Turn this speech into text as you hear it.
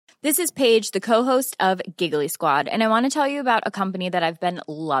This is Paige, the co-host of Giggly Squad, and I want to tell you about a company that I've been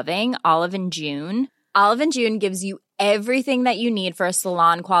loving, Olive & June. Olive & June gives you everything that you need for a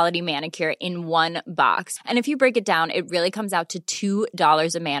salon-quality manicure in one box. And if you break it down, it really comes out to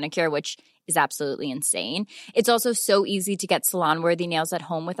 $2 a manicure, which is absolutely insane. It's also so easy to get salon-worthy nails at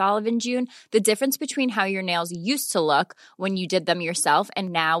home with Olive & June. The difference between how your nails used to look when you did them yourself and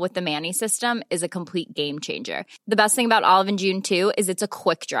now with the Mani system is a complete game changer. The best thing about Olive & June, too, is it's a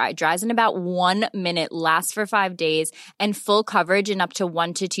quick dry. Dries in about 1 minute, lasts for 5 days, and full coverage in up to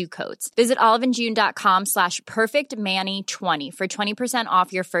 1 to 2 coats. Visit oliveandjune.com/perfectmani20 for 20%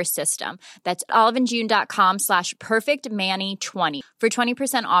 off your first system. That's oliveandjune.com/perfectmani20 for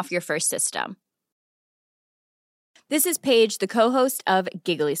 20% off your first system. This is Paige, the co-host of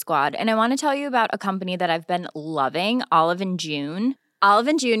Giggly Squad, and I want to tell you about a company that I've been loving, Olive & June.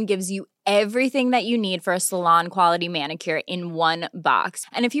 Olive & June gives you everything that you need for a salon-quality manicure in one box.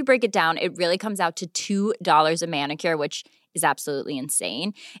 And if you break it down, it really comes out to $2 a manicure, which is absolutely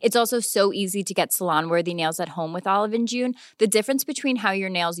insane. It's also so easy to get salon-worthy nails at home with Olive & June. The difference between how your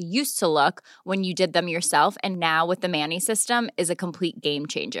nails used to look when you did them yourself and now with the Mani system is a complete game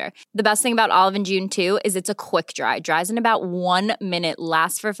changer. The best thing about Olive & June, too, is it's a quick dry. Dries in about 1 minute,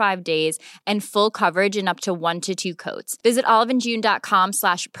 lasts for 5 days, and full coverage in up to 1 to 2 coats. Visit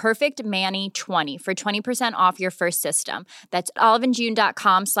oliveandjune.com/perfectmani20 for 20% off your first system. That's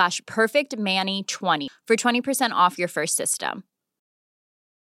oliveandjune.com/perfectmani20 for 20% off your first system.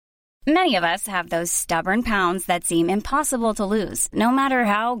 Many of us have those stubborn pounds that seem impossible to lose, no matter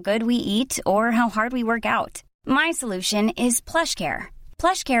how good we eat or how hard we work out. My solution is PlushCare.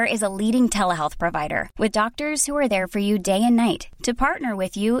 PlushCare is a leading telehealth provider with doctors who are there for you day and night to partner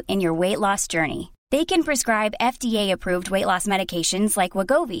with you in your weight loss journey. They can prescribe FDA-approved weight loss medications like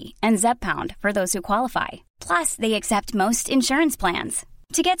Wegovy and Zepbound for those who qualify. Plus, they accept most insurance plans.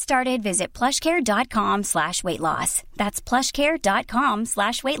 To get started, visit plushcare.com/weightloss. That's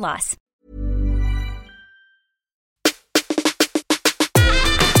plushcare.com/weightloss.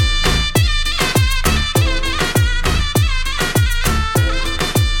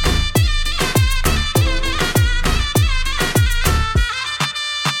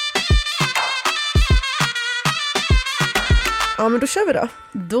 Ja, men då kör vi då.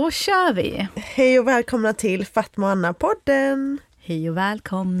 Då kör vi. Hej och välkomna till Fatma och Anna-podden. Hej och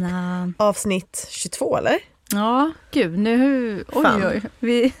välkomna. Avsnitt 22, eller? Ja, gud, nu... Oj.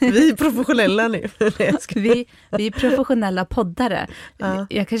 Vi är professionella nu. vi är professionella poddare. Ja.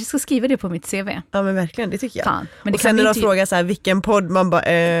 Jag kanske ska skriva det på mitt CV. Ja, men verkligen, det tycker jag. Fan, men det och sen när de frågar så här, vilken podd, man bara...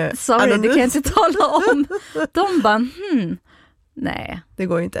 Sorry, det kan jag inte tala om. De bara, nej. Det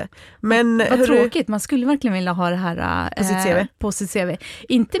går inte. Men vad tråkigt, man skulle verkligen vilja ha det här på sitt CV.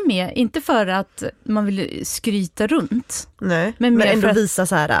 Inte för att man vill skryta runt. Nej, men ändå visa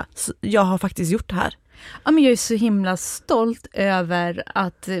så här, jag har faktiskt gjort det här. Ja, men jag är så himla stolt över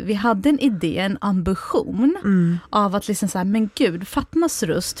att vi hade en idé, en ambition av att liksom så här, men gud, Fatmas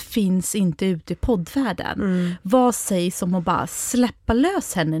röst finns inte ute i poddvärlden. Vad sägs om att bara släppa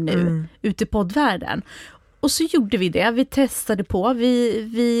lös henne nu ute i poddvärlden? Och så gjorde vi det, vi testade på,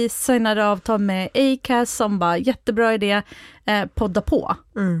 vi signade avtal med Acast som bara jättebra idé, podda på.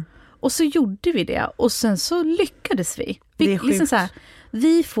 Och så gjorde vi det och sen så lyckades vi. Det är sjukt. Liksom så här,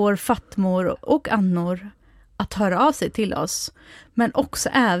 vi får Fatmor och Annor att höra av sig till oss, men också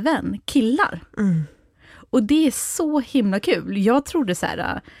även killar. Och det är så himla kul. Jag trodde så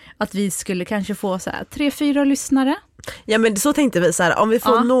här att vi skulle kanske få så här 3-4 lyssnare. Ja, men så tänkte vi så här, om vi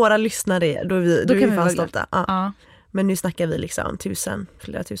får några lyssnare då är vi fan stolta. Ja. Men nu snackar vi liksom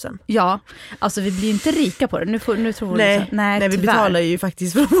flera tusen. Ja, alltså vi blir inte rika på det. Nu tror vi nej, vi betalar ju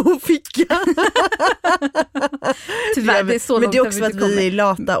faktiskt för vår ficka. Tyvärr, det är så. Men det är också för att vi är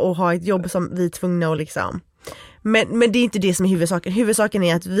lata och har ett jobb som vi är tvungna att liksom. Men det är inte det som är huvudsaken. Huvudsaken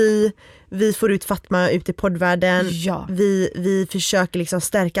är att vi får ut Fatma ut i poddvärlden. Ja. Vi försöker liksom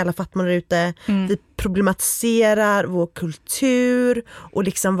stärka alla Fatmor där ute. Vi problematiserar vår kultur och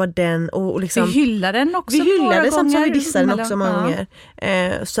liksom vad den och liksom, vi hyllar den också. Vi hyllar den samtidigt som vi dissar den också många gånger.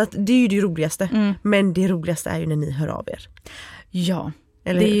 Så att det är ju det roligaste. Men det roligaste är ju när ni hör av er. Ja.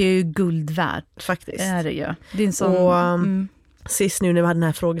 Eller det är ju guld värt. Faktiskt. Det är det ju. Det är en sån, sist nu när vi hade den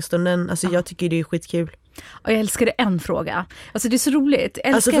här frågestunden, alltså jag tycker det är skitkul. Och jag älskade en fråga. Alltså det är så roligt.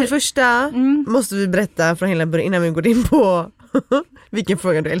 Alltså för det första måste vi berätta från hela början innan vi går in på vilken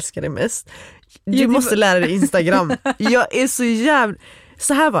fråga du älskar det mest. Du måste lära dig Instagram. Jag är så jävla...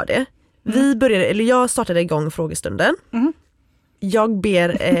 Så här var det. Jag startade igång frågestunden. jag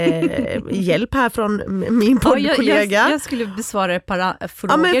ber hjälp här från min poddkollega. Jag skulle besvara ett par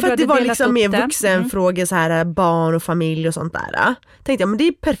frågor. Ja, men för att det var liksom mer vuxenfrågor, så här barn och familj och sånt där. Tänkte jag, men det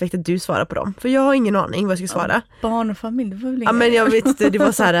är perfekt att du svarar på dem. För jag har ingen aning vad jag ska svara. Barn och familj, det var väl ja, men jag vet inte, det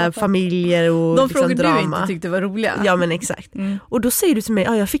var så här familjer och de liksom frågor drama. du inte tyckte var roliga. Ja, men exakt. Och då säger du till mig,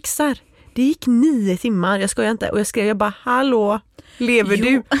 ja, jag fixar. Det gick 9 timmar, jag skojar inte. Och jag bara, hallå, lever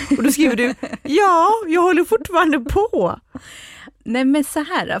du? Och då skriver du, ja, jag håller fortfarande på. Nej, men så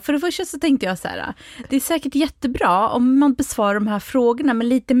här, för det första så tänkte jag så här, det är säkert jättebra om man besvarar de här frågorna med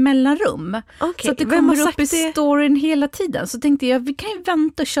lite mellanrum. Okay. Så att det kommer upp i storyn hela tiden. Så tänkte jag, vi kan ju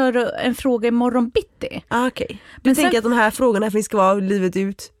vänta och köra en fråga imorgon bitti. Okej. Du tänker att de här frågorna ska vara livet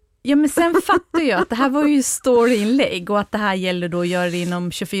ut? Ja, men sen fattar jag att det här var ju storyinlägg och att det här gäller då att göra det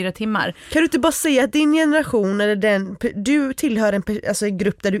inom 24 timmar. Kan du inte bara säga att din generation eller du tillhör en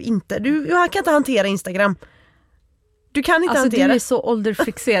grupp där du kan inte hantera Instagram. Du kan inte hantera. Du är så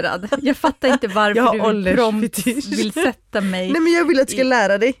ålderfixerad. Jag fattar inte varför du prompt vill sätta mig. Nej, men jag vill att du ska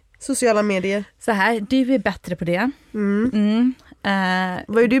lära dig sociala medier. Så här, du är bättre på det.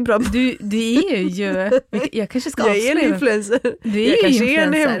 Vad är du bra på? Du är ju... Jag kanske ska avslöja. Jag är en influencer. Jag kanske är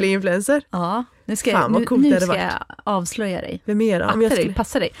en hemlig influencer. Ja, nu ska jag avslöja dig. Vem är det?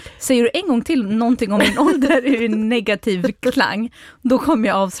 Passa dig. Säger du en gång till någonting om min ålder i negativ klang, då kommer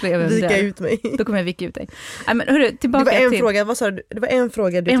jag avslöja vem det är. Vika ut mig. Då kommer jag vika ut dig. Nej, men hörru, tillbaka till... fråga, vad sa du? Det var en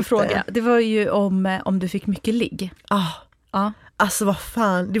fråga du fråga. Det var ju om du fick mycket ligg. Ja. Alltså vad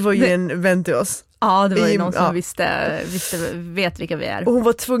fan, det var ju en vän till oss. Ja, det var ju någon som vet vilka vi är. Och hon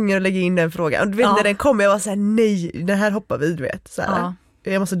var tvungen att lägga in den frågan. Och du vet, när den kom, jag var såhär, nej, den här hoppar vi, du vet. Så här.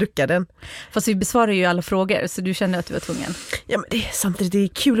 Jag måste ducka den. Fast vi besvarar ju alla frågor, så du kände att du var tvungen. Ja, men samtidigt, det är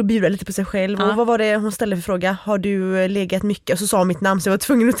kul att bjuda lite på sig själv. Och vad var det hon ställde för fråga? Har du legat mycket? Och så sa hon mitt namn, så jag var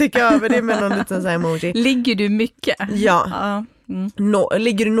tvungen att täcka över det med någon liten så här emoji. Ligger du mycket? Ja.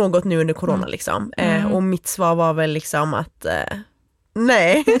 Ligger du något nu under corona liksom? Och mitt svar var väl liksom att...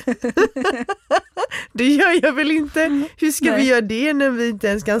 nej, det gör jag väl inte. Hur ska vi göra det när vi inte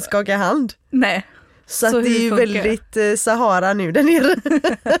ens kan skaka hand? Nej. Så att det är ju väldigt Sahara nu där nere.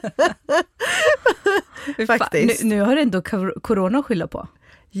 Faktiskt. Nu har du ändå corona att skylla på.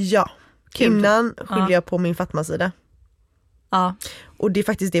 Ja, innan skyller jag på min Fatma-sida. Ja. Och det är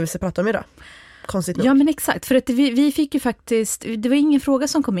faktiskt det vi ska prata om idag. Konstigt nog. Ja, men exakt, för att vi fick ju faktiskt, det var ingen fråga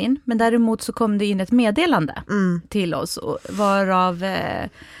som kom in, men däremot så kom det in ett meddelande till oss, varav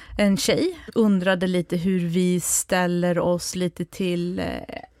en tjej undrade lite hur vi ställer oss lite till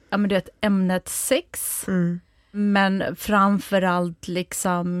ämnet sex, men framförallt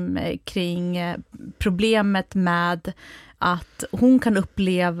liksom kring problemet med att hon kan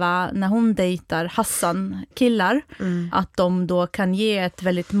uppleva när hon dejtar Hassan-killar att de då kan ge ett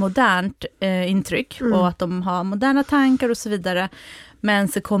väldigt modernt intryck och att de har moderna tankar och så vidare. Men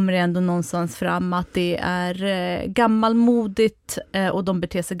så kommer det ändå någonstans fram att det är gammalmodigt och de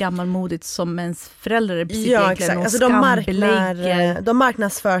beter sig gammalmodigt som ens föräldrar är precis egentligen. Alltså de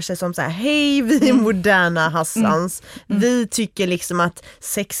marknadsför sig som så här: hej, vi är moderna Hassans. Vi tycker liksom att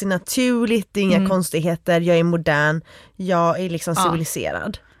sex är naturligt, det är inga konstigheter, jag är modern, jag är liksom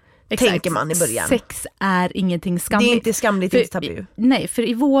civiliserad. Exakt. Tänker man i början. Sex är ingenting skamligt. Det är inte skamligt, det är tabu. Nej, för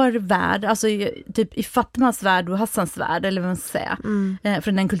i vår värld, alltså typ i Fatmas värld och Hassans värld, eller vad man ska säga,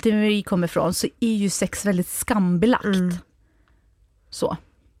 från den kulturen vi kommer ifrån, så är ju sex väldigt skambelagt. Så.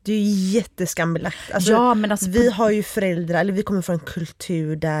 Det är ju jätteskambelagt. Alltså, men alltså, vi har ju föräldrar, eller vi kommer från en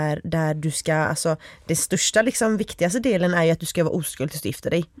kultur där du ska, alltså det största liksom viktigaste delen är ju att du ska vara oskuld tills du gifter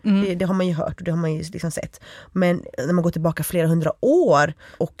dig. Det har man ju hört och det har man ju liksom sett. Men när man går tillbaka flera hundra år,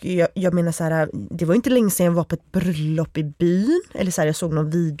 och jag menar så här, det var ju inte länge sedan jag var på ett bröllop i byn, eller så här, jag såg någon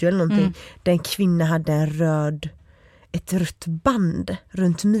video eller någonting där en kvinna hade ett rött band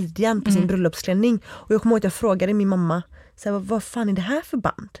runt midjan på sin bröllopsklänning, och jag kommer ihåg att jag frågade min mamma så här, vad fan är det här för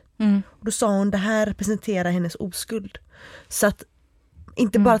band? Och då sa hon, det här representerar hennes oskuld. Så att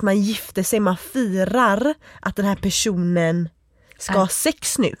inte bara att man gifter sig, man firar att den här personen ska ha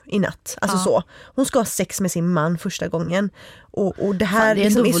sex nu i natt. Alltså så. Hon ska ha sex med sin man första gången. Och det här det är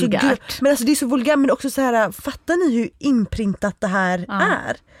liksom är så vulgärt. Men alltså det är så vulgärt, men också så här, fattar ni hur inprintat det här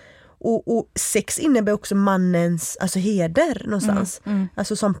är? Och sex innebär också mannens alltså heder någonstans.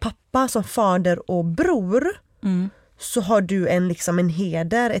 Alltså som pappa, som fader och bror, så har du en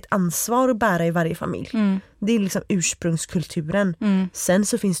heder, ett ansvar att bära i varje familj. Det är liksom ursprungskulturen. Sen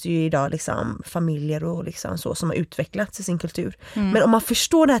så finns det ju idag liksom familjer och liksom så som har utvecklats i sin kultur. Men om man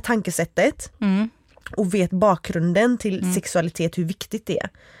förstår det här tankesättet och vet bakgrunden till sexualitet, hur viktigt det är.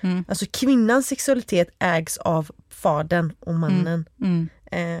 Alltså kvinnans sexualitet ägs av fadern och mannen.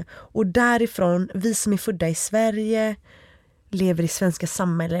 Och därifrån, vi som är födda i Sverige, lever i svenska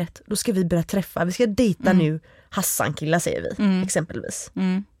samhället, då ska vi börja träffa, vi ska dejta nu Hassan-killar säger vi, exempelvis.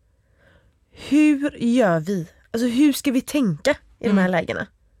 Hur gör vi? Alltså hur ska vi tänka i de här lägena?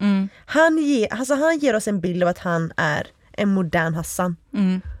 Han ger oss en bild av att han är en modern Hassan.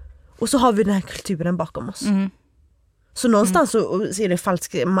 Och så har vi den här kulturen bakom oss. Så någonstans så är det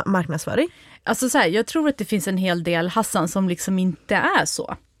falsk marknadsföring. Alltså så här, jag tror att det finns en hel del Hassan som liksom inte är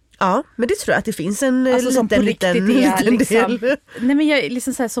så. Ja, men det tror jag att det finns en liten del. Nej, men jag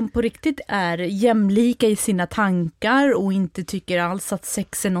liksom så här, som på riktigt är jämlika i sina tankar och inte tycker alls att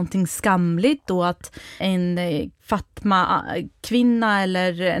sex är någonting skamligt och att en Fatma-kvinna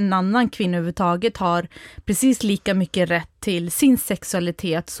eller en annan kvinna överhuvudtaget har precis lika mycket rätt till sin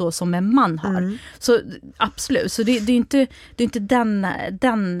sexualitet så som en man har. Så absolut, så det är inte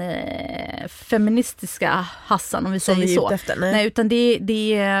den feministiska Hassan om vi säger så. Efter, nej, utan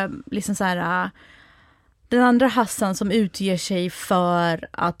det är liksom så här den andra Hassan som utger sig för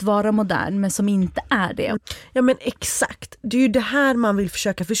att vara modern men som inte är det. Ja men exakt, det är ju det här man vill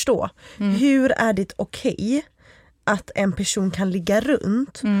försöka förstå. Hur är det okej att en person kan ligga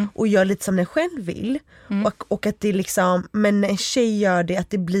runt och göra lite som den själv vill och att det liksom, men när en tjej gör det att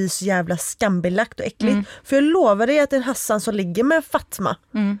det blir så jävla skambelagt och äckligt. För jag lovar dig att en Hassan som ligger med Fatma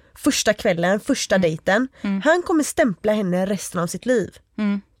första kvällen, första dejten, han kommer stämpla henne resten av sitt liv.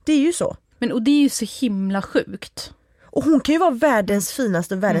 Det är ju så. Och det är ju så himla sjukt. Och hon kan ju vara världens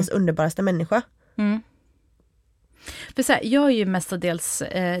finaste och världens underbaraste människa. För så här, jag har ju mestadels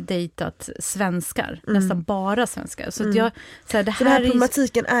dejtat svenskar, nästan bara svenskar. Så att jag, så här, det här så den här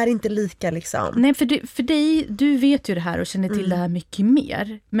problematiken är inte lika liksom. Nej, för dig, du vet ju det här och känner till det här mycket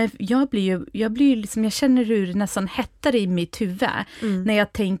mer. Men jag blir ju liksom, jag känner hur det nästan hettar i mitt huvud när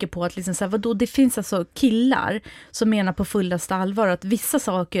jag tänker på att liksom så här, vadå, det finns alltså killar som menar på fullaste allvar att vissa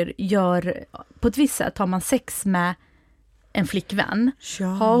saker gör, på ett visst sätt har man sex med en flickvän. Ja.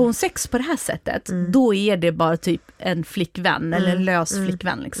 Har hon sex på det här sättet, då är det bara typ en flickvän eller en lös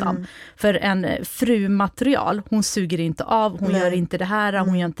flickvän liksom. För en frumaterial, hon suger inte av, hon gör inte det här,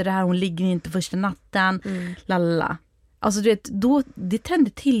 hon gör inte det här, hon ligger inte första natten, lalala. Alltså du vet, då, det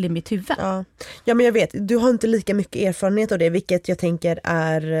tänder till i mitt huvud. Ja men jag vet, du har inte lika mycket erfarenhet av det, vilket jag tänker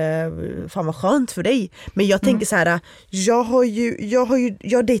är fan vad skönt för dig. Men jag tänker så här,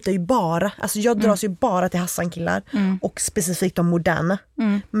 jag dejtar ju bara, alltså jag dras ju bara till Hassan-killar och specifikt de moderna.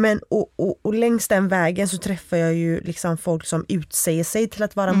 Men och längs den vägen så träffar jag ju liksom folk som utsäger sig till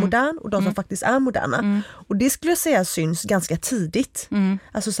att vara modern och de som faktiskt är moderna. Och det skulle jag säga syns ganska tidigt.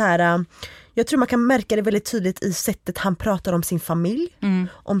 Alltså så här, jag tror man kan märka det väldigt tydligt i sättet han pratar om sin familj,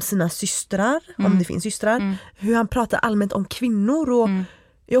 om sina systrar, om det finns systrar, hur han pratar allmänt om kvinnor och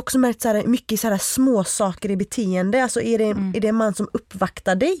jag har också märkt så här, mycket så här små saker i beteende. Alltså är det en man som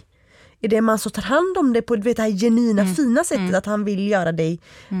uppvaktar dig? Är det en man som tar hand om dig på det här genuina fina sättet att han vill göra dig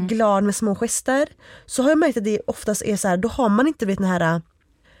glad med små gester? Så har jag märkt att det oftast är så här, då har man inte den här,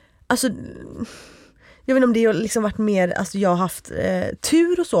 alltså jag vet inte om det har liksom varit mer, alltså jag har haft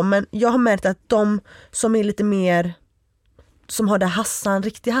tur och så, men jag har märkt att de som är lite mer, som har det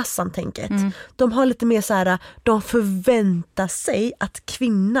riktiga Hassan-tänket, de har lite mer så här, de förväntar sig att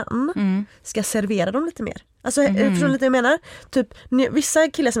kvinnan ska servera dem lite mer. Alltså förstår du lite vad jag menar? Typ, vissa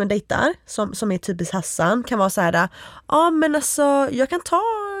killar som jag dejtar som är typiskt Hassan kan vara så här, men alltså jag kan ta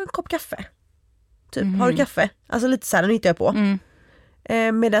en kopp kaffe. Typ, har du kaffe? Alltså lite så här, nu hittar jag på.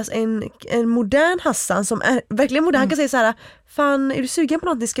 Medan en modern Hassan som är verkligen modern kan säga så här, fan är du sugen på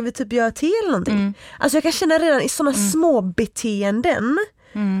någonting, ska vi typ göra te eller någonting? Alltså jag kan känna redan i sådana små beteenden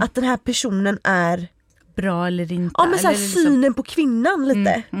att den här personen är bra eller inte. Ja men så här, synen på kvinnan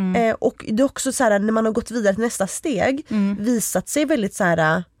lite. Och det är också så här, när man har gått vidare till nästa steg visat sig väldigt så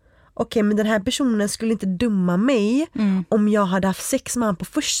här, okej, men den här personen skulle inte dumma mig om jag hade haft sex med han på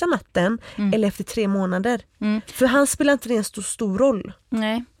första natten eller efter 3 månader. För han spelar inte en stor roll.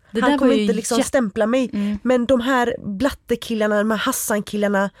 Nej. Han kommer inte liksom stämpla mig. Men de här blattekillarna, de här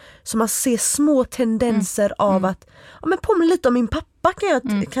Hassan-killarna som man ser små tendenser av att, men påminner lite om min pappa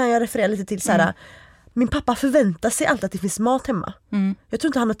kan jag referera lite till så här. Min pappa förväntar sig alltid att det finns mat hemma. Jag tror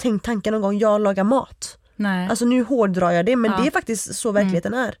inte han har tänkt tanken någon gång, jag lagar mat. Nej. Alltså nu hårdrar jag det, men det är faktiskt så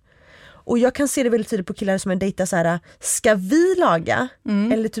verkligheten är. Och jag kan se det väldigt tydligt på killar som jag dejtar så här, ska vi laga?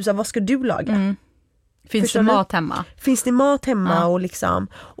 Eller typ så här, vad ska du laga? Finns det mat hemma? Finns det mat hemma och liksom,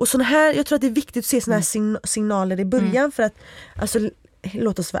 och sån här, jag tror att det är viktigt att se såna här signaler i början för att, alltså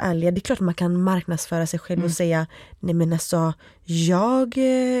låt oss vara ärliga, det är klart att man kan marknadsföra sig själv och säga, nej men alltså jag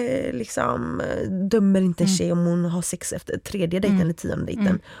liksom dömer inte en tjej om hon har sex efter 3:e dejten eller 10:e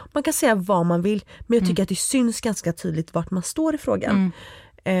dejten. Man kan säga vad man vill, men jag tycker att det syns ganska tydligt vart man står i frågan.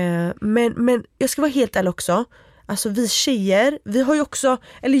 Men jag ska vara helt ärlig också, alltså vi tjejer, vi har ju också,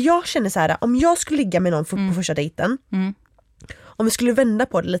 eller jag känner så här, om jag skulle ligga med någon på första dejten, om vi skulle vända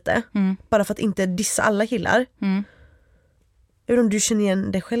på det lite, bara för att inte dissa alla killar. Jag vet inte om du känner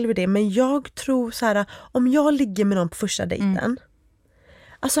igen dig själv i det, men jag tror så här, om jag ligger med någon på första dejten,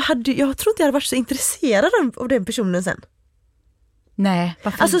 alltså jag tror inte jag hade varit så intresserad av den personen sen. Nej,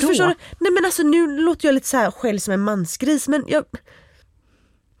 varför alltså, då? Förstår du? Nej men alltså nu låter jag lite så här själv som en mansgris, men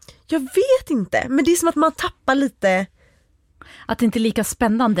jag vet inte, men det är som att man tappar lite. Att det inte är lika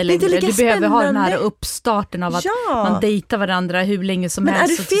spännande längre. Du behöver ha den här uppstarten av att man dejtar varandra hur länge som helst.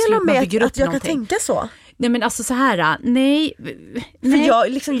 Men är det fel av mig att jag kan tänka så? Nej men alltså så här, nej.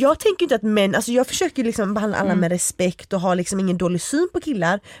 För jag tänker inte att män, alltså jag försöker liksom behandla alla med respekt och ha liksom ingen dålig syn på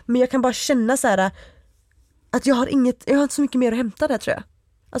killar, men jag kan bara känna så här att jag har inte så mycket mer att hämta där, tror jag.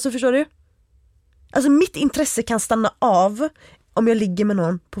 Alltså förstår du? Alltså mitt intresse kan stanna av om jag ligger med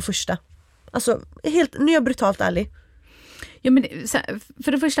någon på första. Alltså nu är jag brutalt ärlig. Ja, men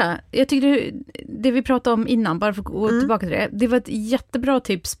för det första, jag tycker det vi pratade om innan, bara för att gå tillbaka till det var ett jättebra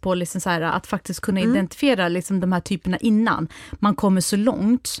tips på liksom så här, att faktiskt kunna identifiera liksom de här typerna innan man kommer så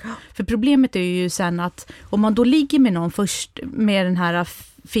långt. För problemet är ju sen att om man då ligger med någon först med den här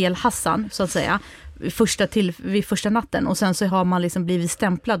felhassan så att säga, vid första natten, och sen så har man liksom blivit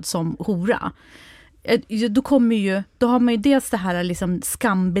stämplad som hora. Då har man ju dels det här liksom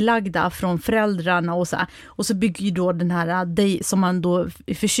skambelagda från föräldrarna och så bygger ju då den här som man då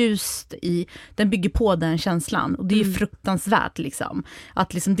är förtjust i, den bygger på den känslan, och det är ju fruktansvärt liksom,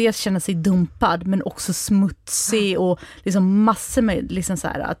 att liksom dels känna sig dumpad men också smutsig och liksom massor med liksom så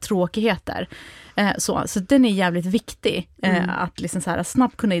här tråkigheter. Så den är jävligt viktig att liksom så här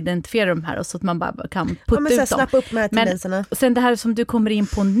snabbt kunna identifiera de här, och så att man bara kan putta ut dem. Snappa upp de här tendenserna. Men sen det här som du kommer in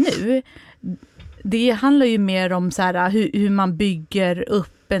på nu, det handlar ju mer om så här, hur man bygger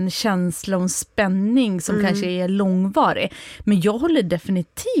upp en känsla och en spänning som kanske är långvarig. Men jag håller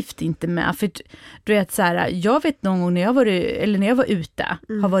definitivt inte med. För du vet så här, jag vet någon gång när jag har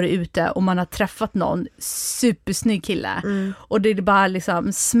varit ute och man har träffat någon supersnygg kille och det bara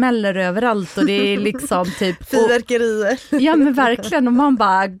liksom smäller överallt och det är liksom typ fyrverkerier. Ja men verkligen, och man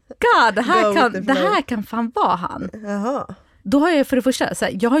bara god, det här kan fan vara han. Jaha. Då har jag för det första, så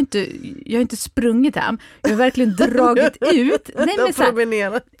här, jag har inte sprungit hem. Jag har verkligen dragit ut. Nej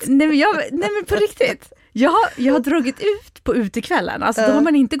men på riktigt. Jag har dragit ut på utekvällen. Alltså då har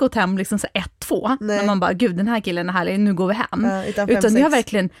man inte gått hem liksom så 1-2. När man bara, gud den här killen är härlig, nu går vi hem. Utan jag har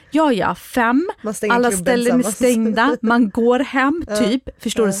verkligen, 5. Alla ställen är stängda. Man går hem typ.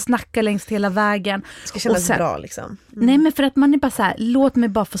 Förstår du, snackar längs hela vägen. Det ska kännas bra liksom. Nej men för att man är bara så här, låt mig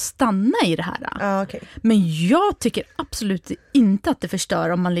bara få stanna i det här. Okay. Men jag tycker absolut inte att det förstör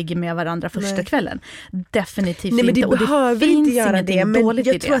om man ligger med varandra första kvällen. Definitivt inte. Nej men det behöver inte göra det. Men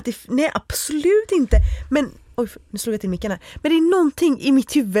jag tror att nej absolut inte. Men, oj, nu slog jag till micken här. Men det är någonting i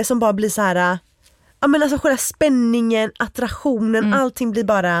mitt huvud som bara blir så här. Ja men alltså själva spänningen, attraktionen, allting blir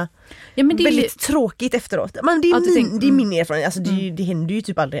bara väldigt tråkigt efteråt. Men det är min erfarenhet, alltså det händer ju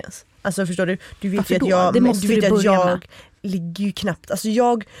typ aldrig ens. Alltså förstår du? Du vet ju att jag ligger ju knappt, alltså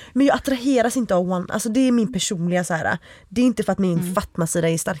men jag attraheras inte av alltså det är min personliga så här. Det är inte för att min fatma-sida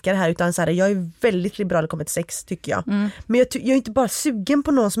är starkare här, utan så här, jag är väldigt liberal kommit till sex tycker jag. Men jag är inte bara sugen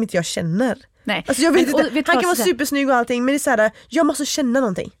på någon som inte jag känner. Nej. Alltså jag vet inte, han kan vara supersnygg och allting, men det är så här, jag måste känna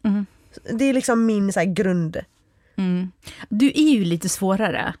någonting. Det är liksom min så här grund. Du är ju lite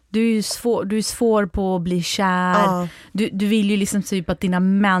svårare. Du är svår på att bli kär. Du vill ju liksom typ att dina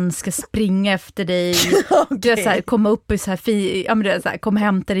män ska springa efter dig. Du är så här, komma upp i så här komma och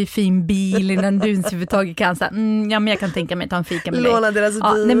hämta dig i fin bil innan du överhuvudtaget kan så här, men jag kan tänka mig att ta en fika med dig. Låna deras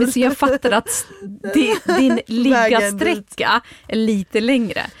bil. Nej men så jag fattar att din ligga-sträcka är lite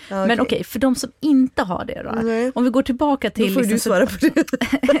längre. Men okej, för de som inte har det då. Nej. Om vi går tillbaka till, då får liksom, du svara på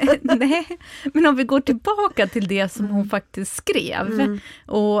det. Nej, men om vi går tillbaka till det som hon faktiskt skrev,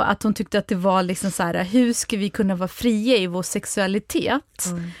 och att hon tyckte att det var liksom så här, hur ska vi kunna vara fria i vår sexualitet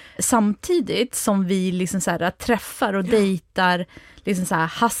samtidigt som vi liksom så här träffar och dejtar liksom så här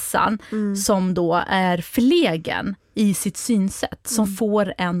Hassan som då är förlegen i sitt synsätt, som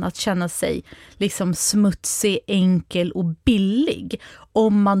får en att känna sig liksom smutsig, enkel och billig,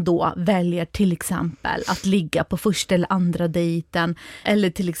 om man då väljer till exempel att ligga på första eller andra dejten, eller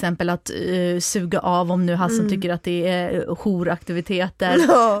till exempel att suga av, om nu Hassan tycker att det är horaktiviteter.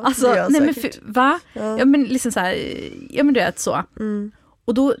 Ja, alltså, nej men va? Ja men liksom så här, ja men du vet så.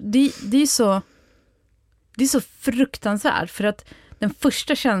 Och då det är så fruktansvärt, för att den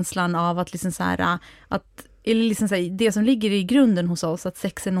första känslan av att liksom så här, att eller liksom så här, det som ligger i grunden hos oss, att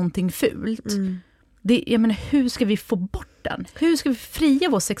sex är någonting fult. Jag menar, hur ska vi få bort den? Hur ska vi fria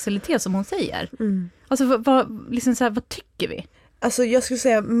vår sexualitet som hon säger? Alltså vad tycker vi? Alltså jag skulle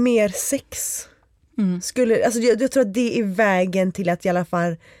säga mer sex. Jag tror att det är vägen till att i alla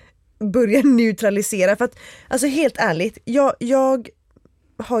fall börja neutralisera. För att, alltså helt ärligt, jag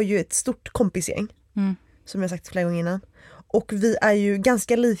har ju ett stort kompisgäng. Som jag sagt flera gånger innan. Och vi är ju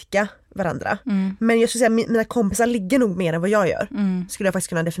ganska lika varandra. Men jag skulle säga att mina kompisar ligger nog mer än vad jag gör. Skulle jag faktiskt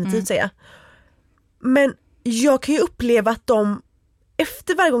kunna definitivt säga. Men jag kan ju uppleva att de,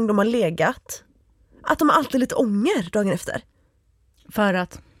 efter varje gång de har legat, att de har alltid lite ånger dagen efter. För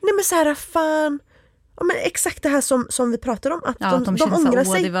att? Nej men så här, fan. Ja, men exakt det här som vi pratar om. Att de känner ångrar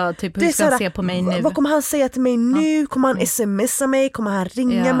sig. sig. Det var typ, hur ska han se på mig nu? Vad kommer han säga till mig nu? Kommer han smsa mig? Kommer han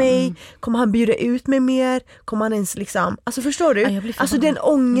ringa mig? Kommer han bjuda ut mig mer? Kommer han ens liksom... Alltså förstår du? Alltså den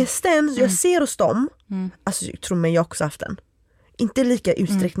ångesten jag ser hos dem. Alltså tro mig, jag också haft den. Inte lika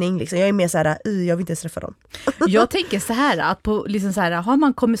utsträckning liksom. Jag är mer så här, jag vill inte ens träffa dem. Jag tänker så här att på liksom så här, har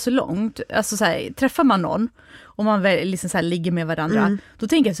man kommit så långt, alltså så här, träffar man någon och man väl liksom så här ligger med varandra, då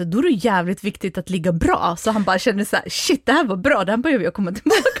tänker jag så då är det jävligt viktigt att ligga bra, så han bara känner så här, shit, det här var bra, det här behöver jag komma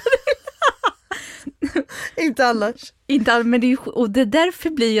tillbaka till. Inte annars. Inte, men det därför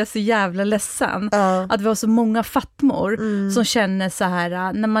blir jag så jävla ledsen att vi har så många fatmor som känner så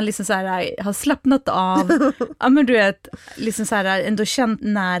här, när man liksom så här har slappnat av, ja men du vet, liksom så här ändå känt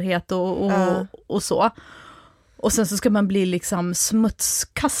närhet och så. Och sen så ska man bli liksom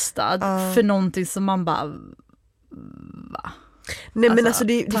smutskastad för någonting som man bara, va? Nej men alltså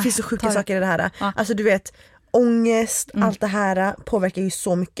det finns så sjuka saker i det här. Alltså du vet, ångest, allt det här påverkar ju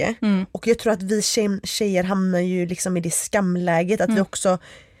så mycket. Och jag tror att vi tjejer hamnar ju liksom i det skamläget att vi också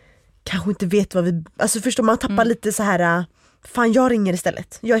kanske inte vet vad vi... Alltså förstår man tappar lite så här... Fan, jag ringer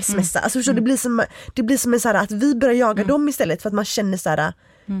istället. Jag smsar. Alltså förstår det blir som en så här att vi börjar jaga dem istället för att man känner så här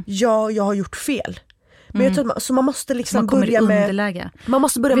jag har gjort fel. Men jag tror att så man måste liksom börja med... Man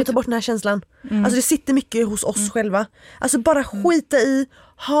måste börja med att ta bort den här känslan. Alltså det sitter mycket hos oss själva. Alltså bara skita i,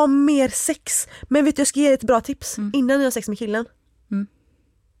 ha mer sex. Men vet du, jag ska ge dig ett bra tips. Innan ni har sex med killen.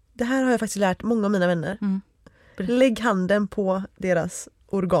 Det här har jag faktiskt lärt många av mina vänner. Lägg handen på deras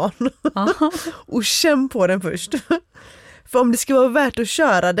organ. Och känn på den först. För om det ska vara värt att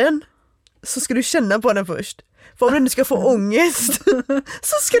köra den, så ska du känna på den först. För om du ska få ångest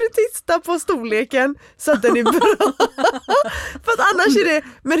så ska du titta på storleken så att den är bra. För att annars är det...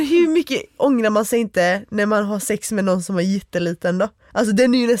 Men hur mycket ångrar man sig inte när man har sex med någon som är jätteliten då? Alltså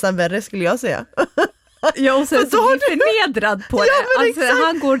den är ju nästan värre skulle jag säga. Ja, och sen så blir förnedrad på det. Alltså,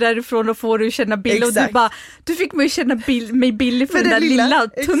 han går därifrån och får du känna Bill. Och du bara, du fick mig känna mig billig för den där lilla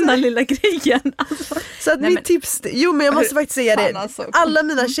tunna lilla grejen. Alltså. Så att mitt tips, men jag måste faktiskt säga det. Alltså. Alla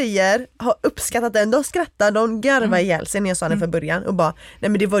mina tjejer har uppskattat den. De skrattar, de garvar ihjäl sig när jag sa den för början. Och bara,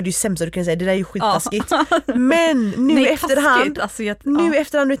 nej men det var ju sämsta du kunde säga. Det där är ju skittaskigt. Men nu efterhand, alltså,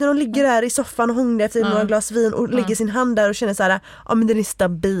 efterhand vet, när de ligger där i soffan och hånglar efter några glas vin och lägger sin hand där och känner så här, ja men den är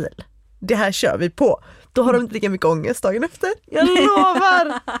stabil. Det här kör vi på. Då har de inte lika mycket ångest dagen efter. Jag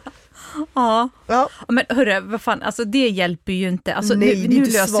lovar! Ja. Men hörru, vad fan, alltså det hjälper ju inte. Alltså, nej, det är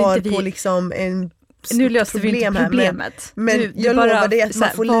inte svar på liksom en... Nu löste vi inte problemet. Men jag lovar dig att man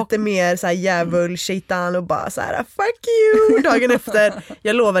får lite mer så här djävul, shaitan och bara så här fuck you dagen efter.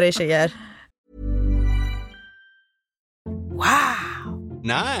 Jag lovar dig tjejer. Wow!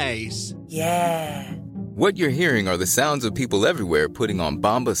 Nice! Yeah! What you're hearing are the sounds of people everywhere putting on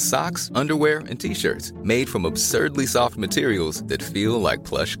Bombas socks, underwear, and T-shirts made from absurdly soft materials that feel like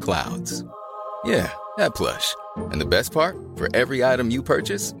plush clouds. Yeah, that plush. And the best part? For every item you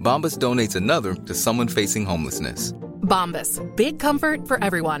purchase, Bombas donates another to someone facing homelessness. Bombas. Big comfort for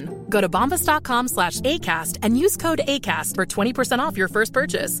everyone. Go to bombas.com/ACAST and use code ACAST for 20% off your first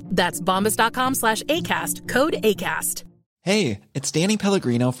purchase. That's bombas.com/ACAST. Code ACAST. Hey, it's Danny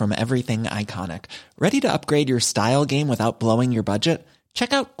Pellegrino from Everything Iconic. Ready to upgrade your style game without blowing your budget?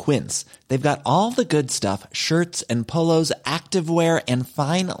 Check out Quince. They've got all the good stuff, shirts and polos, activewear, and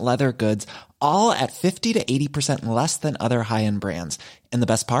fine leather goods, all at 50 to 80% less than other high-end brands. And the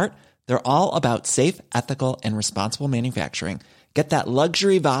best part? They're all about safe, ethical, and responsible manufacturing. Get that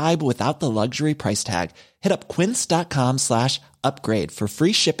luxury vibe without the luxury price tag. Hit up quince.com/upgrade for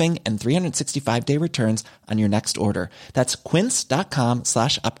free shipping and 365-day returns on your next order. That's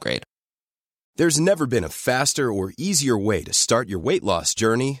quince.com/upgrade. There's never been a faster or easier way to start your weight loss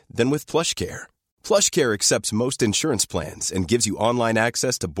journey than with PlushCare. PlushCare accepts most insurance plans and gives you online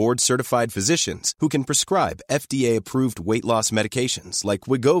access to board-certified physicians who can prescribe FDA-approved weight loss medications like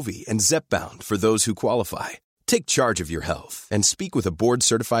Wegovy and Zepbound for those who qualify. Take charge of your health and speak with a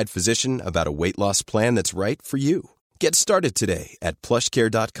board-certified physician about a weight loss plan that's right for you. Get started today at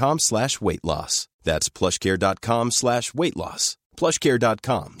plushcare.com/weightloss. That's plushcare.com/weightloss.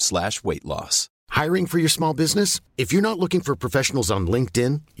 plushcare.com/weightloss. Hiring for your small business? If you're not looking for professionals on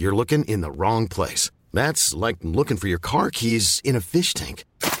LinkedIn, you're looking in the wrong place. That's like looking for your car keys in a fish tank.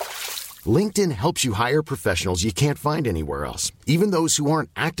 LinkedIn helps you hire professionals you can't find anywhere else, even those who aren't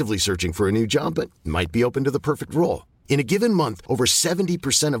actively searching for a new job but might be open to the perfect role. In a given month, over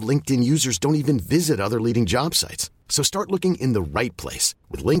 70% of LinkedIn users don't even visit other leading job sites. So start looking in the right place.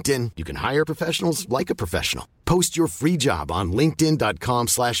 With LinkedIn, you can hire professionals like a professional. Post your free job on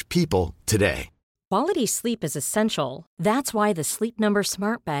linkedin.com/people today. Quality sleep is essential. That's why the Sleep Number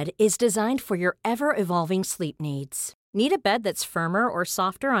Smart Bed is designed for your ever-evolving sleep needs. Need a bed that's firmer or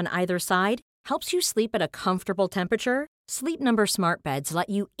softer on either side? Helps you sleep at a comfortable temperature? Sleep Number Smart Beds let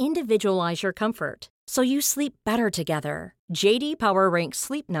you individualize your comfort, so you sleep better together. JD Power ranks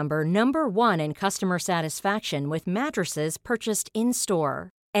Sleep Number #1 in customer satisfaction with mattresses purchased in-store.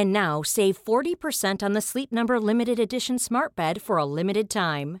 And now save 40% on the Sleep Number Limited Edition Smart Bed for a limited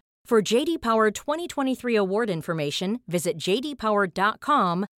time. For JD Power 2023 award information, visit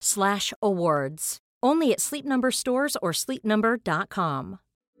jdpower.com/awards. Only at Sleep Number stores or sleepnumber.com.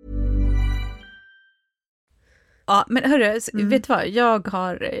 Ja, men hörru, vet du vad? Jag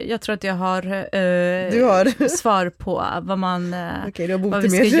tror att jag har, du har svar på vad man okay, vad vi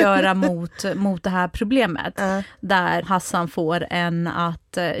ska göra mot det här problemet. Där Hassan får en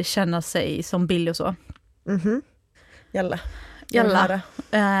att känna sig som Billy och så. Mhm. Jalla.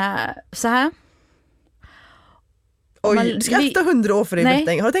 Så här. Oj, du ska efter 100 år för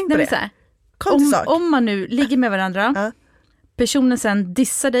dig. Har du tänkt på det? Om man nu ligger med varandra, personen sen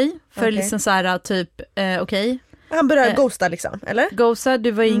dissar dig för liksom så här typ okej. Han börjar ghosta liksom, eller? Ghosta,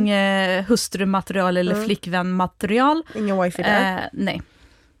 du var ingen hustrumaterial eller flickvänmaterial. Ingen wifi där. Nej.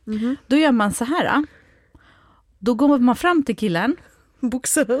 Då gör man så här. Då går man fram till killen.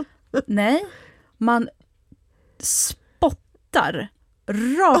 Boxar. Nej. Man spottar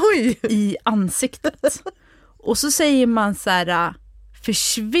rakt i ansiktet. Och så säger man så här: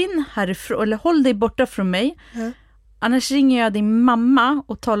 försvinn härifrån, eller håll dig borta från mig. Annars ringer jag din mamma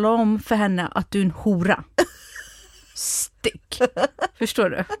och talar om för henne att du är en hora. Stick. Förstår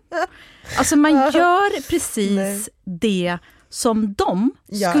du? Alltså man gör precis det som de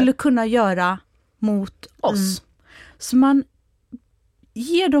skulle kunna göra mot oss. Så man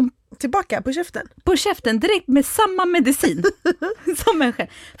ger dem tillbaka på käften. På käften direkt med samma medicin som människor.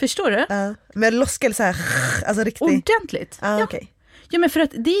 Förstår du? Med loskel så här, alltså riktigt. Ordentligt. Ja, okej. Ja, men för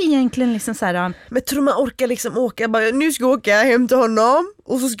att det är egentligen liksom så här. Men tror man orkar liksom åka, bara, nu ska jag åka hem till honom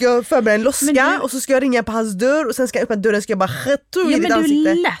och så ska jag förbereda en loska och så ska jag ringa på hans dörr och sen ska jag öppna dörren och ska jag bara skjuta i ditt ansikte. Ja, men det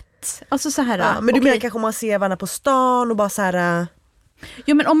är lätt. Alltså så här. Men du menar kanske om man ser varandra på stan och bara så här.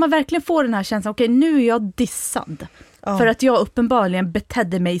 Ja, men om man verkligen får den här känslan, okej, nu är jag dissad. För att jag uppenbarligen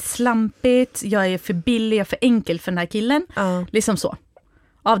betedde mig slampigt, jag är för billig, jag är för enkel för den här killen. Liksom så.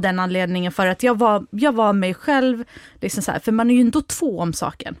 Av den anledningen, för att jag var mig själv liksom så här, för man är ju ändå två om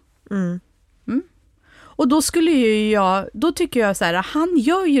saken. Och då då tycker jag så här, han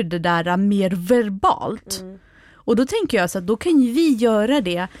gör ju det där mer verbalt. Och då tänker jag så att då kan ju vi göra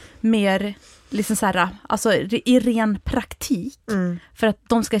det mer liksom så här, alltså i ren praktik. För att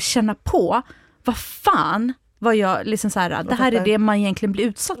de ska känna på vad fan var jag liksom så här, det här är det man egentligen blir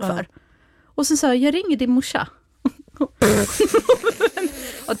utsatt för. Och sen så jag ringer din morsa.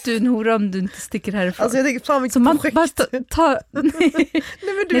 Att du är en hora om du inte sticker härifrån. Alltså jag tänker fan vilket projekt. Nej, men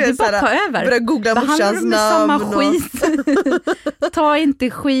du är bara ta över. Börja googla morsans namn. Samma skit. Ta inte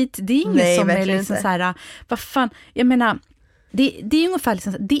skit. Det är inget som är liksom så här, vad fan, jag menar, det är ungefär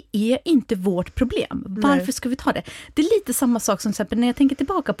liksom, det är inte vårt problem. Varför ska vi ta det? Det är lite samma sak som till exempel när jag tänker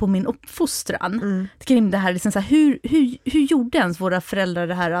tillbaka på min uppfostran. Det här liksom så här, hur gjorde ens våra föräldrar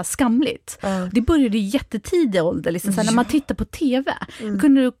det här skamligt? Det började i jättetidig ålder liksom, så här, när man tittar på tv.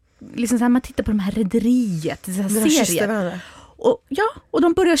 Kunde du liksom så här, man tittar på de här Rederiet, så här serier. Och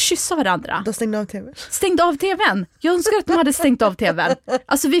de började kyssa varandra. De stängde av tvn. Stängde av tvn. Jag önskar att de hade stängt av tvn.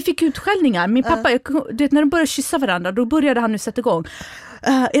 Alltså vi fick utskällningar. Min pappa, när de började kyssa varandra, då började han nu sätta igång.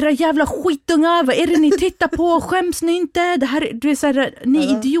 Era jävla skitungar, vad är det ni tittar på? Skäms ni inte? Det här, du är så här,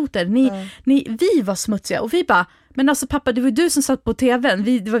 ni idioter. Vi var smutsiga. Och vi bara, men alltså pappa, det var du som satt på tvn.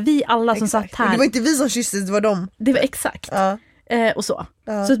 Det var vi alla som satt här. Men det var inte vi som kysstes, det var de. Det var exakt. Och så.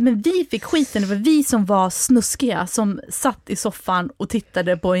 Men vi fick skiten, det var vi som var snuskiga som satt i soffan och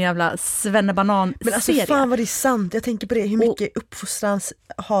tittade på en jävla svennebanan-serie. Men alltså fan vad det är sant, jag tänker på det, hur mycket uppfostran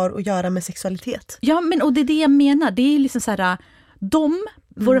har att göra med sexualitet. Ja, men och det är det jag menar, det är liksom så här,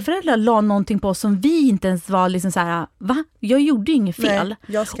 våra föräldrar la någonting på oss som vi inte ens var liksom så här, va? Jag gjorde inget fel.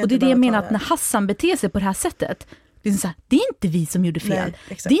 Nej, och det är det jag menar, att när Hassan beter sig på det här sättet, Det är, så här, det är inte vi som gjorde fel.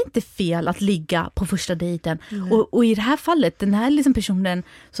 Nej, det är inte fel att ligga på första dejten. Och i det här fallet, den här liksom personen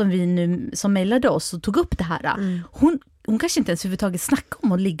som mejlade oss och tog upp det här, hon kanske inte ens överhuvudtaget snackar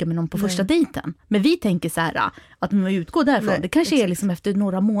om att ligga med någon på första dejten. Men vi tänker så här, att man utgår därifrån. Det kanske är liksom efter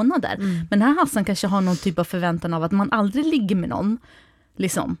några månader. Men den här Hassan kanske har någon typ av förväntan av att man aldrig ligger med någon.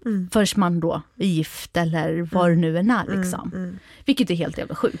 Liksom, förrän man då är gift eller vad det nu än är liksom. Vilket är helt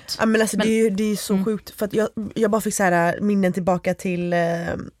jävla sjukt. Ja, men alltså, det är så sjukt för att jag bara fick så här minnen tillbaka till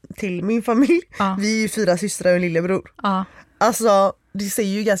min familj. Vi är ju 4 systrar och en lillebror. Alltså det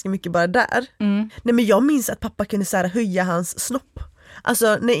säger ju ganska mycket bara där. Nej, men jag minns att pappa kunde så här höja hans snopp.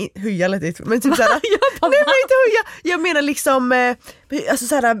 Alltså nej, höja lite, men typ såhär, nej men inte höja, jag menar liksom alltså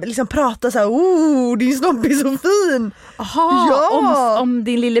såhär, liksom prata såhär, din snopp är så fin. Aha, om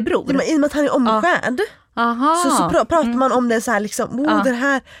din lillebror. Ja, men i och med att han är omskärd. Så pratar man om det så här liksom, den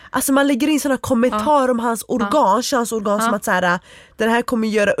här, alltså man lägger in såna kommentarer om hans organ, könsorgan, som att så här, den här kommer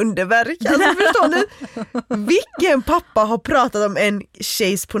göra underverk. Alltså förstår ni? Vilken pappa har pratat om en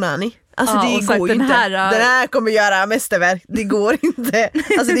tjejs punani? Alltså det går ju inte. Den här kommer göra mästerverk. Det går inte.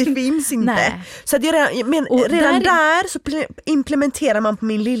 Alltså det finns inte. Nej. Så att redan där så implementerar man på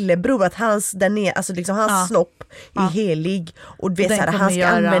min lillebror att den är, alltså liksom hans snopp är helig. Och vet, så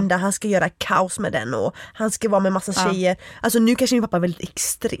här, han ska göra kaos med den och han ska vara med massa tjejer. Alltså nu kanske min pappa är väldigt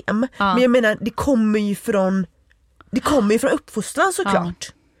extrem. Men jag menar, det kommer ju från uppfostran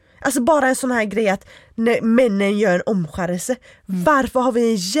såklart. Alltså bara en sån här grej att när männen gör en omskärelse, varför har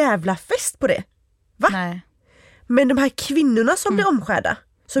vi en jävla fest på det? Va? Nej. Men de här kvinnorna som blir omskärda,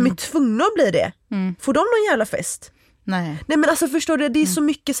 som är tvungna att bli det, får de någon jävla fest? Nej men alltså förstår du, det är så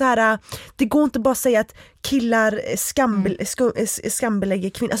mycket så här, det går inte bara att säga att killar skambelägger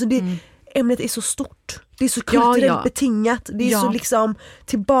kvinnor. Alltså ämnet är så stort. Det är så kulturellt betingat. Det är så liksom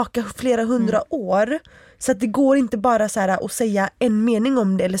tillbaka flera hundra år. Så att det går inte bara så här att säga en mening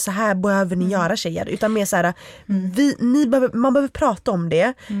om det eller så här behöver ni göra, tjejer, utan mer så här man behöver prata om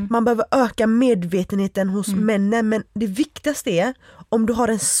det. Man behöver öka medvetenheten hos männen, men det viktigaste är om du har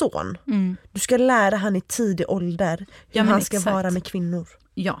en son. Du ska lära han i tidig ålder hur han ska vara med kvinnor.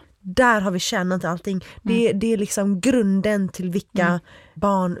 Ja. Där har vi tjänat allting. Det är liksom grunden till vilka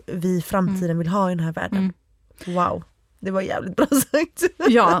barn vi i framtiden vill ha i den här världen. Wow. Det var jävligt bra sagt.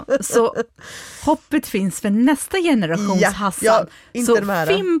 Ja, så hoppet finns för nästa generations Hassan. Ja, inte så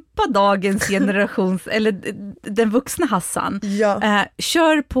fimpa dagens generations, eller den vuxna Hassan. Ja.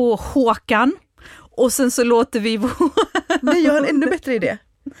 Kör på Håkan och sen så låter vi... Nej, jag har en ännu bättre idé.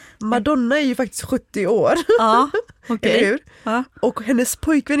 Madonna är ju faktiskt 70 år. Ja, okej. Eller hur? Ja. Och hennes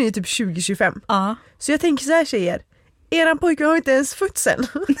pojkvän är ju typ 20-25. Ja. Så jag tänker så här, tjejer. Eran pojkvän har inte ens fått sen.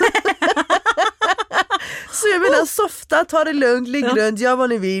 Så jag menar, softa, ta det lugnt, ligg runt, gör vad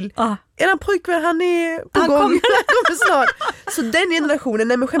ni vill. Eran pojkvän, han är på gång. Han kommer snart. Så den generationen,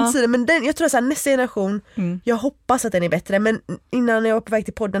 nej men skämtsidan, men jag tror att nästa generation, jag hoppas att den är bättre. Men innan jag var på väg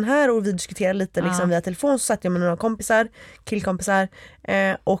till podden här och vi diskuterade lite liksom via telefon, så satt jag med några kompisar, killkompisar,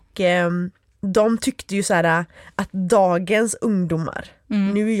 och de tyckte ju så här att dagens ungdomar,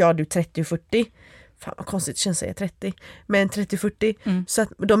 nu är jag 30 och 40, fan vad konstigt, känns säga 30, men 30-40, så att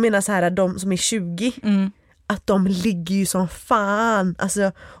de menar så här att de som är 20, att de ligger ju som fan,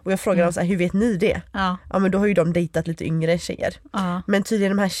 alltså, och jag frågar dem så här, hur vet ni det? Ja, men då har ju de dejtat lite yngre tjejer, men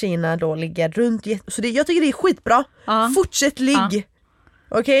tydligen de här tjejerna då ligger runt, så jag tycker det är skitbra, fortsätt ligg.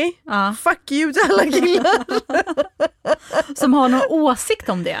 Okej? Fuck you till alla killar som har någon åsikt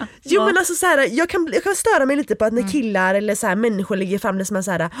om det. Jo, men alltså så här, jag kan störa mig lite på att när killar eller så här människor lägger fram det som är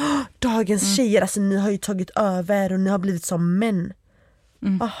så här, dagens tjejer, alltså ni har ju tagit över och ni har blivit som män.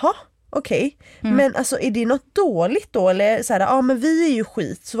 Aha, okej. Men alltså är det något dåligt då, eller så här, men vi är ju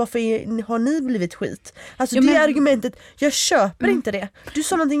skit, så varför har ni blivit skit? Alltså det argumentet, jag köper inte det. Du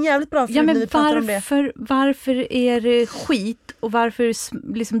sa någonting jävligt bra för när vi pratar om det. Varför är det skit och varför är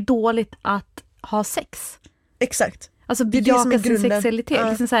det liksom dåligt att ha sex? Exakt. Alltså bejaka sin sexualitet.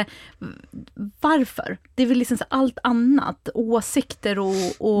 Liksom så här, varför? Det är väl liksom så allt annat. Åsikter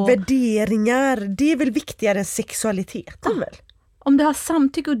och... värderingar. Det är väl viktigare än sexualiteten väl? Om du har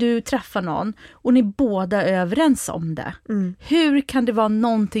samtycke och du träffar någon och ni båda är överens om det. Hur kan det vara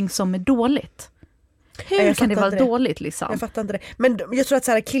någonting som är dåligt? Hur kan det vara dåligt liksom? Jag fattar inte det. Men jag tror att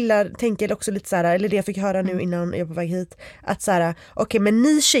så här, killar tänker också lite så här, eller det jag fick höra nu innan jag var på väg hit, att så här, okej, men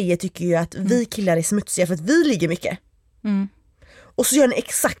ni tjejer tycker ju att vi killar är smutsiga för att vi ligger mycket. Och så gör ni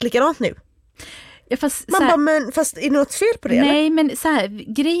exakt likadant nu. Ja, fast, man bara, men fast är det något fel på det? Nej, eller? Men så här,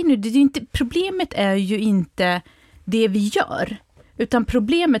 grejen nu, det är ju inte, problemet är ju inte det vi gör. Utan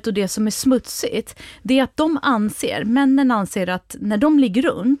problemet och det som är smutsigt, det är att männen anser att när de ligger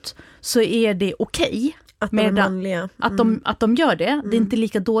runt så är det okej. Att de är manliga. Att de gör det, det är inte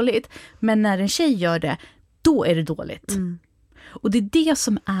lika dåligt. Men när en tjej gör det, då är det dåligt. Och det är det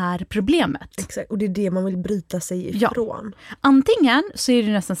som är problemet. Exakt, och det är det man vill bryta sig ifrån. Ja. Antingen så är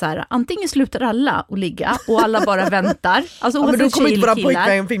det nästan så här, antingen slutar alla att ligga och alla bara väntar. Alltså, men då kommer inte våra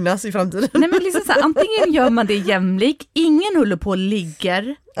pojkvän finnas i framtiden. Nej, men liksom så här, antingen gör man det jämlik, ingen håller på och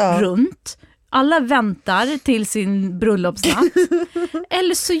ligger runt. Alla väntar till sin bröllopsnatt.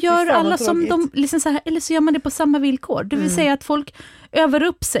 Eller så gör alla som de liksom så här, eller så gör man det på samma villkor. Det vill säga att folk övar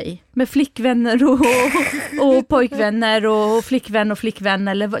upp sig med flickvänner och pojkvänner och flickvän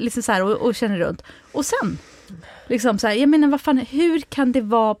eller liksom så här och känner runt. Och sen liksom så här, jag menar vad fan, hur kan det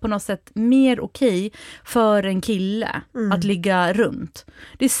vara på något sätt mer okej för en kille att ligga runt?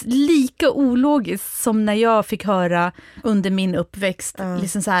 Det är lika ologiskt som när jag fick höra under min uppväxt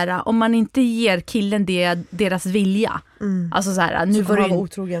liksom så här, om man inte ger killen deras vilja. Alltså så här, nu så var han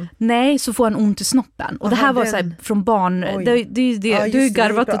otrogen. Nej, så får han ont i snoppen. Och det här var så här, från barn. Du har ju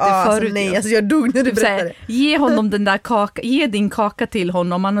garvat åt det förut. Nej, alltså jag dog när du berättade. Ge honom den där kaka, ge din kaka till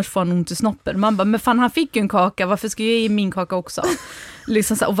honom, annars får han ont i snoppen. Man bara, men fan, han fick ju en kaka, varför ska jag ge min kaka också?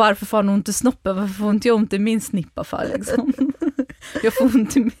 Liksom så här, och varför får han ont i snoppen? Varför får inte jag ont i min snippa för liksom? Jag får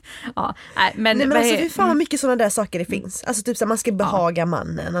ont i ja, men alltså hur fan mycket sådana där saker det finns. Alltså typ så här, man ska behaga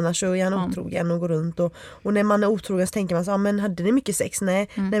mannen, annars så är han otrogen och går runt och när man är otrogen så tänker man så, men hade ni mycket sex? Nej,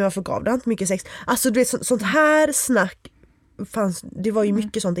 man förgav det inte mycket sex. Alltså du vet, sånt här snack fanns, det var ju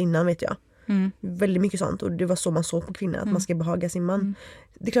mycket sånt innan, vet jag. Väldigt mycket sånt, och det var så man såg på kvinnor, att man ska behaga sin man.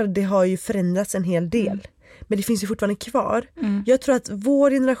 Det är klart att det har ju förändrats en hel del. Men det finns ju fortfarande kvar. Jag tror att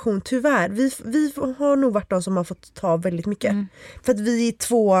vår generation, tyvärr, vi har nog varit de som har fått ta väldigt mycket. För att vi är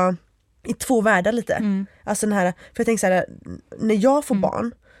i två världar lite. Alltså den här, för jag tänker så här, när jag får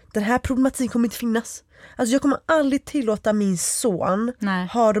barn, den här problematiken kommer inte finnas. Alltså jag kommer aldrig tillåta min son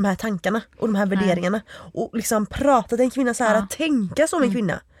ha de här tankarna och de här värderingarna. Och liksom prata till en kvinna så här, tänka som en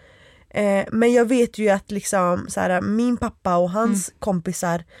kvinna. Men jag vet ju att liksom, så här, min pappa och hans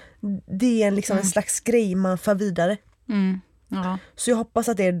kompisar, det är liksom en slags grej man får vidare. Ja. Så jag hoppas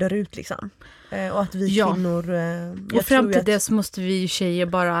att det dör ut liksom. Och att vi kvinnor... och fram till dess måste vi tjejer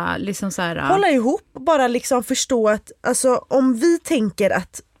bara liksom så här... hålla ihop, bara liksom förstå att alltså, om vi tänker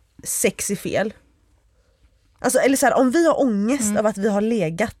att sex är fel, alltså, eller så här, om vi har ångest av att vi har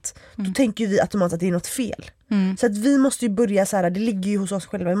legat, då tänker vi automatiskt att det är något fel. Så att vi måste ju börja så här, det ligger ju hos oss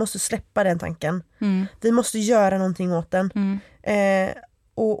själva, vi måste släppa den tanken. Vi måste göra någonting åt den.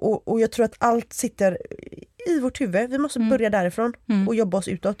 Och jag tror att allt sitter i vårt huvud. Vi måste börja därifrån och jobba oss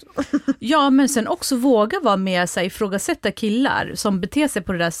utåt. Ja, men sen också våga vara med sig, ifrågasätta killar som beter sig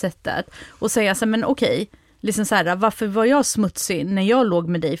på det där sättet och säga så här, men okej, liksom så här, varför var jag smutsig när jag låg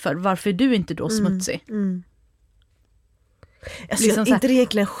med dig för? Varför är du inte då smutsig? Alltså, liksom inte det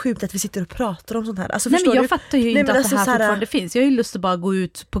egentligen sjukt att vi sitter och pratar om sånt här? Alltså, nej, men jag fattar ju inte att det här fortfarande finns. Jag har ju lust att bara gå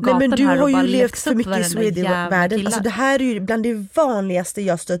ut på gatan här och bara men du har ju levt för mycket i Sweden-världen. Alltså, det här är ju bland det vanligaste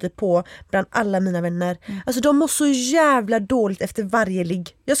jag stöter på bland alla mina vänner. Alltså de mår så jävla dåligt efter varje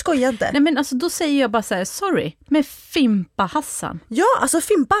ligg. Jag skojar inte. Nej, men alltså då säger jag bara så här, sorry, med Fimpa Hassan. Ja, alltså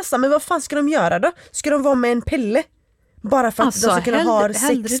Fimpa Hassan, men vad fan ska de göra då? Ska de vara med en Pelle? Bara för att alltså, de ska kunna ha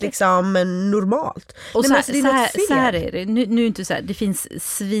sex liksom normalt. Och nej, så här är det. Nu är inte så här, det finns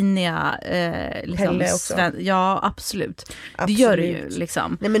sviniga liksom, ja, absolut. Det gör det ju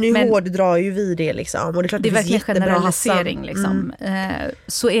liksom. Nej, men nu hårdrar ju vi det liksom. Och det är klart det är verkligen generalisering liksom.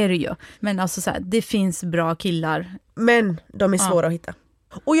 Så är det ju. Men alltså så här, det finns bra killar. Men de är svåra att hitta.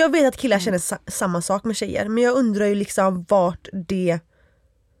 Och jag vet att killar känner samma sak med tjejer. Men jag undrar ju liksom vart det...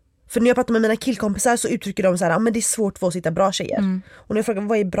 För när jag pratar med mina killkompisar så uttrycker de så här, men det är svårt för att hitta bra tjejer. Och när jag frågar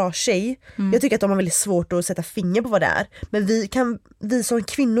vad är bra tjej, jag tycker att de har väldigt svårt att sätta finger på vad det är. Men vi som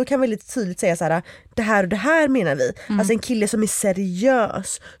kvinnor kan väldigt tydligt säga så här, det här och det här menar vi. Alltså en kille som är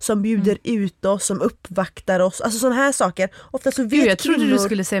seriös, som bjuder ut oss, som uppvaktar oss, alltså sådana här saker. Ofta så vet jag trodde du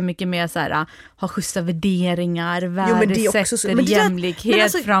skulle säga mycket mer så här, ha schyssta värderingar, värdesätter, jämlikhet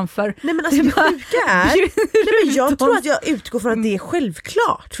alltså, framför. Nej, men alltså det sjuka är, nej, men jag tror att jag utgår från att det är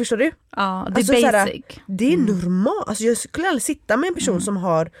självklart, förstår du? Ja, det är alltså, basic. Såhär, det är normalt. Alltså jag skulle aldrig sitta med en person som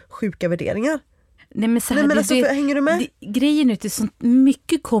har sjuka värderingar. Nej, men så här, men alltså, hänger du med? Grejen är så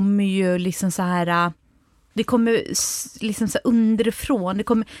mycket kommer ju liksom så här, det kommer liksom så här underifrån,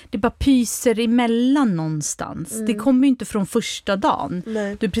 det bara pyser emellan någonstans. Det kommer ju inte från första dagen.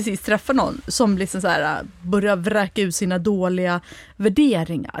 Nej. Du precis träffar någon som liksom så här börjar vräka ut sina dåliga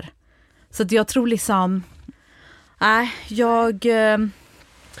värderingar. Så att jag tror liksom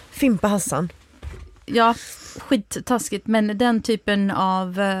Fimpa Hassan. Ja, skittaskigt, men den typen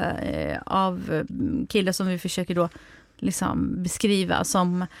av killar som vi försöker då liksom beskriva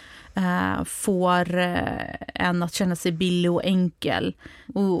som får en att känna sig billig och enkel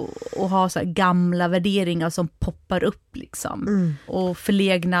och ha så här gamla värderingar som poppar upp liksom. Och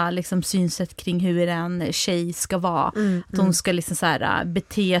förlegna liksom synsätt kring hur en tjej ska vara. Att hon ska liksom så här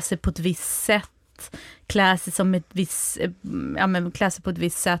bete sig på ett visst sätt, klä sig på ett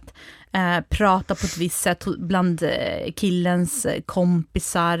visst sätt, prata på ett visst sätt bland killens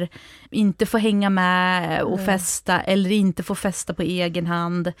kompisar, inte få hänga med och festa eller inte få festa på egen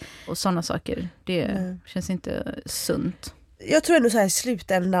hand och sådana saker. Det känns inte sunt. Jag tror ändå så här i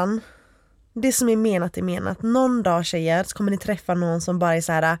slutändan, det som är menat är menat. Någon dag, tjejer, så kommer ni träffa någon som bara är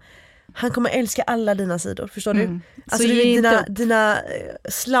så här: han kommer älska alla dina sidor, förstår du? Alltså dina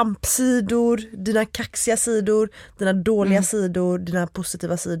slampsidor, dina kaxiga sidor, dina dåliga sidor, dina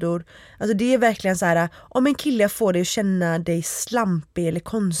positiva sidor. Alltså det är verkligen så här: om en kille får dig att känna dig slampig eller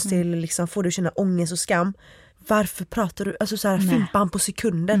konstig eller liksom får dig att känna ångest och skam, varför pratar du? Alltså så här, fimpa han på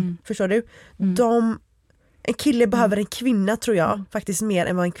sekunden, förstår du? En kille behöver en kvinna, tror jag, faktiskt mer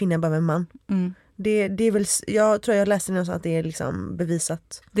än vad en kvinna behöver en man. Det är väl, jag tror jag läste någonstans att det är liksom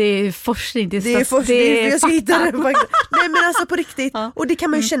bevisat. Det är forskning, det är forskning. Jag ska hitta det. Nej men alltså på riktigt. Och det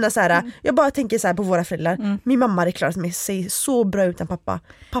kan man ju känna så här. Jag bara tänker så här på våra föräldrar. Min mamma hade klarat sig så bra utan pappa.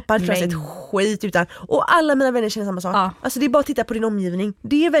 Pappa hade klarat sig ett skit utan. Och alla mina vänner känner samma sak. Alltså det är bara att titta på din omgivning.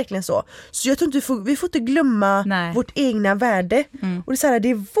 Det är verkligen så. Så jag tror inte vi får inte glömma vårt egna värde. Och det är så här, det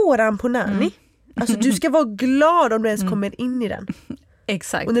är våran ponani. Alltså du ska vara glad om du ens kommer in i den.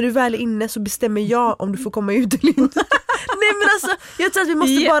 Exakt. Och när du väl är inne så bestämmer jag om du får komma ut eller inte. Nej men alltså, jag tror att vi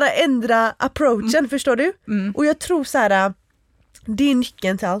måste bara ändra approachen, förstår du? Och jag tror så här, det är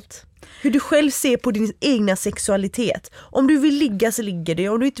nyckeln till allt. Hur du själv ser på din egna sexualitet. Om du vill ligga så ligger du,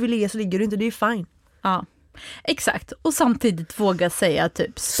 om du inte vill ligga så ligger du inte, det är fine. Ja, exakt. Och samtidigt våga säga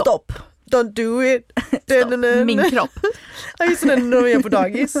typ stopp. Don't do it. Min kropp. Ja, just det, när vi är på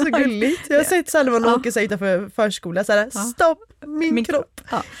dagis. Så gulligt. Jag har sett så här när man åker sig utanför förskola. Så här, stopp, min kropp.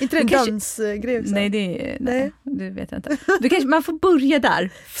 Ja. Inte det en dansgrej? Nej, det vet jag inte. Man får börja där.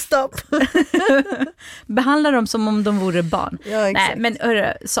 Stopp. Behandla dem som om de vore barn. Ja, exakt. Nej, men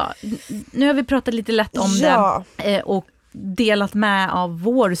nu har vi pratat lite lätt om det. Och delat med av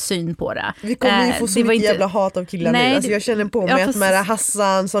vår syn på det. Vi kommer ju få så mycket jävla hat av killar nu. Alltså jag känner på mig att med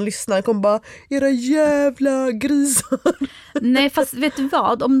Hassan som lyssnar kommer bara, era jävla grisar. Nej, fast vet du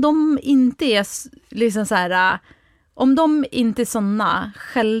vad? Om de inte är liksom så här, om de inte är såna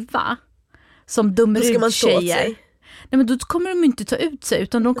själva som dömer ut tjejer. Nej, men då kommer de inte ta ut sig,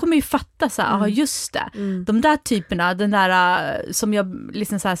 utan de kommer ju fatta så här, just det. De där typerna, den där som jag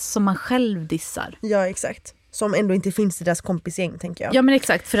liksom så här, som man själv dissar. Ja, exakt. Som ändå inte finns i deras kompisgäng, tänker jag. Ja, men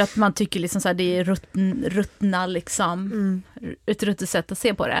exakt, för att man tycker liksom så här, det är ruttna liksom, ett ruttet sätt att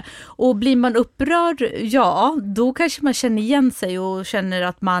se på det. Och blir man upprörd, då kanske man känner igen sig och känner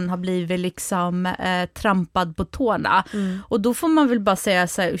att man har blivit liksom trampad på tårna. Och då får man väl bara säga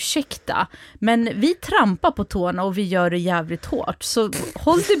så här, ursäkta, men vi trampar på tårna och vi gör det jävligt hårt. Så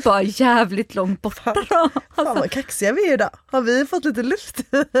håll det bara jävligt långt borta då. Fan vad kaxiga vi är idag. Har vi fått lite luft?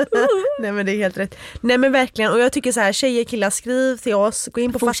 Nej, men det är helt rätt. Nej, men verkligen. Och jag tycker så här, tjejer, killar, skriv till oss. Gå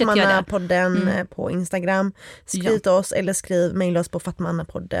in på Fatmanapodden på Instagram. Skriv till oss eller mejla oss på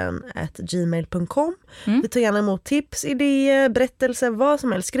fatmanapodden@gmail.com. Vi tar gärna emot tips, idéer, berättelser, vad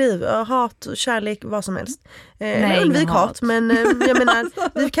som helst. Skriv hat, kärlek, vad som helst. Undvik hat, men jag menar,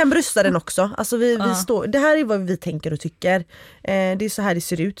 vi kan brösta den också. Alltså vi står, det här är vad vi tänker och tycker. Det är så här det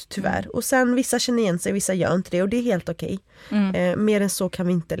ser ut, tyvärr. Och sen vissa känner igen sig, vissa gör inte det, och det är helt okej. Mer än så kan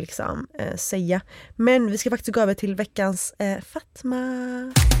vi inte liksom säga. Men vi ska faktiskt gå över till veckans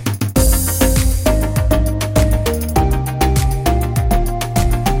Fatma.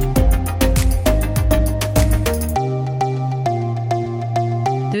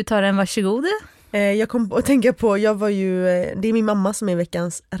 Du tar en, varsågod. Jag kom att tänka på, det är min mamma som är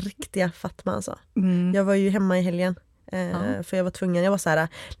veckans riktiga Fatma alltså. Jag var ju hemma i helgen. För jag var tvungen, jag var så här,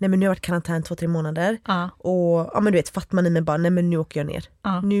 nej men nu har jag varit karantän 2-3 månader. Och men du vet, Fatma med bara, nej men nu åker jag ner.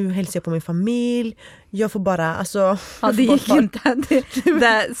 Nu hälsar jag på min familj. Jag får bara, alltså det gick inte. Det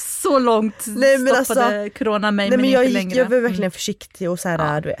är så långt stoppade corona mig, men inte längre. Jag var verkligen försiktig och så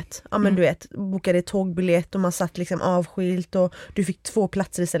här, du vet. Ja men du vet, bokade tågbiljett och man satt liksom avskilt och du fick 2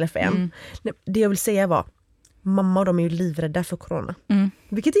 platser istället för 1. Det jag vill säga var, mamma och de är ju livrädda för corona.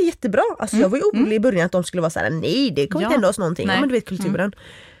 Vilket är jättebra. Alltså jag var ju orolig i början att de skulle vara så här: nej, det kommer inte hända oss någonting. Ja, men du vet kulturen.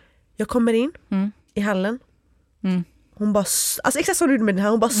 Jag kommer in i hallen. Hon bara, alltså exakt så du gjorde med den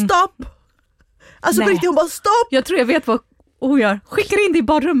här, hon bara stopp. Alltså på riktigt, hon bara stopp. Jag tror jag vet vad hon gör. Skickar in dig i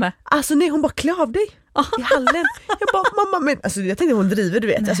badrummet. Alltså nej, hon bara klä av dig. i hallen. Jag bara, mamma, men alltså, jag tänkte hon driver, du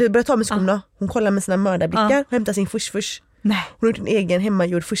vet. Alltså, jag började ta med skorna. Hon kollar med sina mördarblickar och hämtar sin fush. Hon har gjort en egen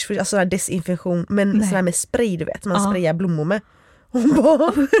hemmagjord fush, alltså sån desinfektion, men sån här med spray, du vet, som man sprayar blommor med. Hon bara,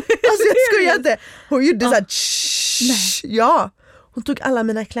 alltså jag skojar inte. Hon gjorde så här, ja. Hon tog alla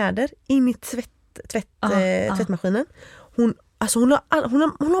mina kläder in i tvättmaskinen. Hon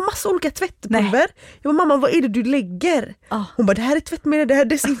har massa olika tvättpulver. Jag bara, mamma, vad är det du lägger? Hon bara, det här är tvättmedel, det här är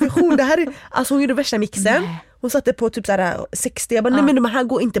desinfektion, det här är... Alltså hon gjorde värsta mixen. Hon satte på typ såhär 60. Jag bara, nej men de här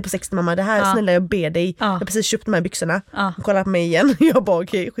går inte på 60, mamma. Det här, snälla, jag ber dig. Jag har precis köpt de här byxorna. Hon kollade på mig igen. Jag bara,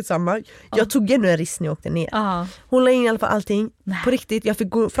 okej, skitsamma. Jag tog ännu en risk när jag åkte ner. Hon la in i alla fall allting. På riktigt, jag fick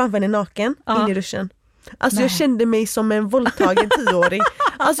gå framför henne naken in i duschen. Alltså jag kände mig som en våldtagen 10-åring.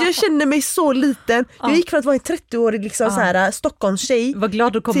 Alltså jag kände mig så liten. Jag gick för att vara en 30-årig liksom så här Stockholms tjej. Var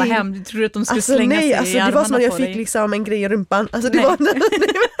glad att komma hem. Du trodde att de skulle slänga sig i armarna. Det var som att jag fick liksom en grej i rumpan. Alltså det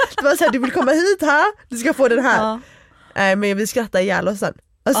var så här, du vill komma hit här, du ska få den här. Nej, men vi skrattade ihjäl oss sen.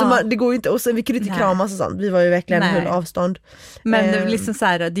 Alltså det går ju inte, och sen vi kunde inte kramas och sånt. Vi var ju verkligen höll avstånd. Men liksom så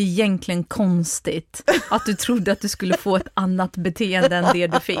här, det är egentligen konstigt att du trodde att du skulle få ett annat beteende än det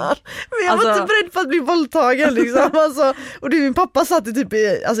du fick. Men jag var inte beredd på att bli våldtagen liksom. Alltså, och det, min pappa satt typ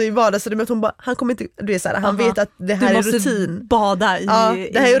i vardagsrummet, hon bara, han kommer inte, du är så här, han vet att det här är rutin. Bada i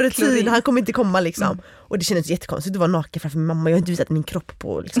det här är rutin, han kommer inte komma liksom. Och det kändes jättekonstigt att vara naken framför min mamma. Jag har inte visat min kropp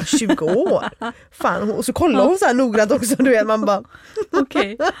på liksom 20 år. Fan, och så kollar hon så här noggrant också, du vet, man bara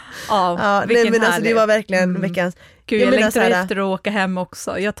okej. Nej, men alltså det var verkligen veckans. Gud, jag längtar efter att åka hem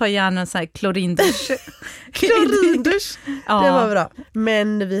också. Jag tar gärna en sån här klorindusch. Klorindusch, det var bra.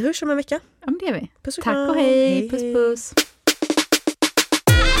 Men vi hörs om en vecka. Ja, men det är vi. Puss och tack och hej. Puss puss.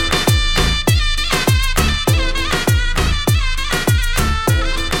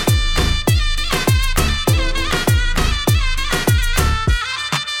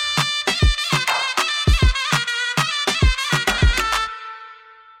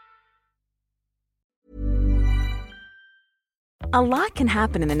 A lot can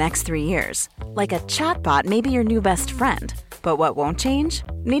happen in the next 3 years. Like a chatbot may be your new best friend. But what won't change?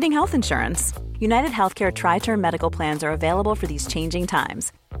 Needing health insurance. United Healthcare Tri-Term Medical Plans are available for these changing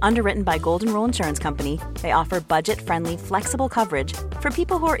times. Underwritten by Golden Rule Insurance Company, they offer budget-friendly, flexible coverage for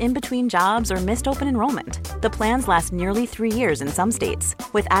people who are in between jobs or missed open enrollment. The plans last nearly 3 years in some states,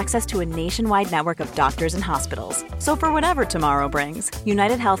 with access to a nationwide network of doctors and hospitals. So for whatever tomorrow brings,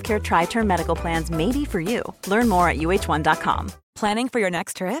 United Healthcare Tri-Term Medical Plans may be for you. Learn more at uh1.com. Planning for your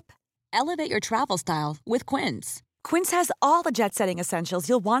next trip? Elevate your travel style with Quince. Quince has all the jet-setting essentials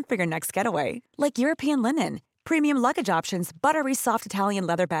you'll want for your next getaway, like European linen, premium luggage options, buttery soft Italian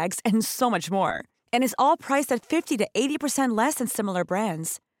leather bags, and so much more. And is all priced at 50 to 80% less than similar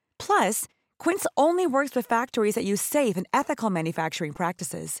brands. Plus, Quince only works with factories that use safe and ethical manufacturing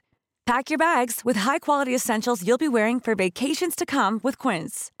practices. Pack your bags with high-quality essentials you'll be wearing for vacations to come with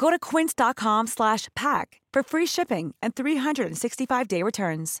Quince. Go to quince.com/pack for free shipping and 365-day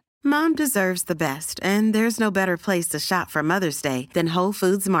returns. Mom deserves the best, and there's no better place to shop for Mother's Day than Whole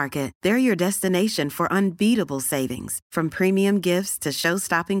Foods Market. They're your destination for unbeatable savings, from premium gifts to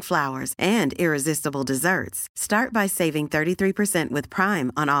show-stopping flowers and irresistible desserts. Start by saving 33% with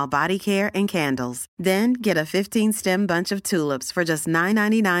Prime on all body care and candles. Then get a 15-stem bunch of tulips for just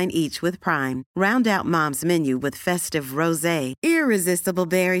 $9.99 each with Prime. Round out Mom's menu with festive rosé, irresistible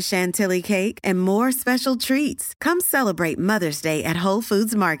berry chantilly cake, and more special treats. Come celebrate Mother's Day at Whole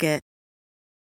Foods Market.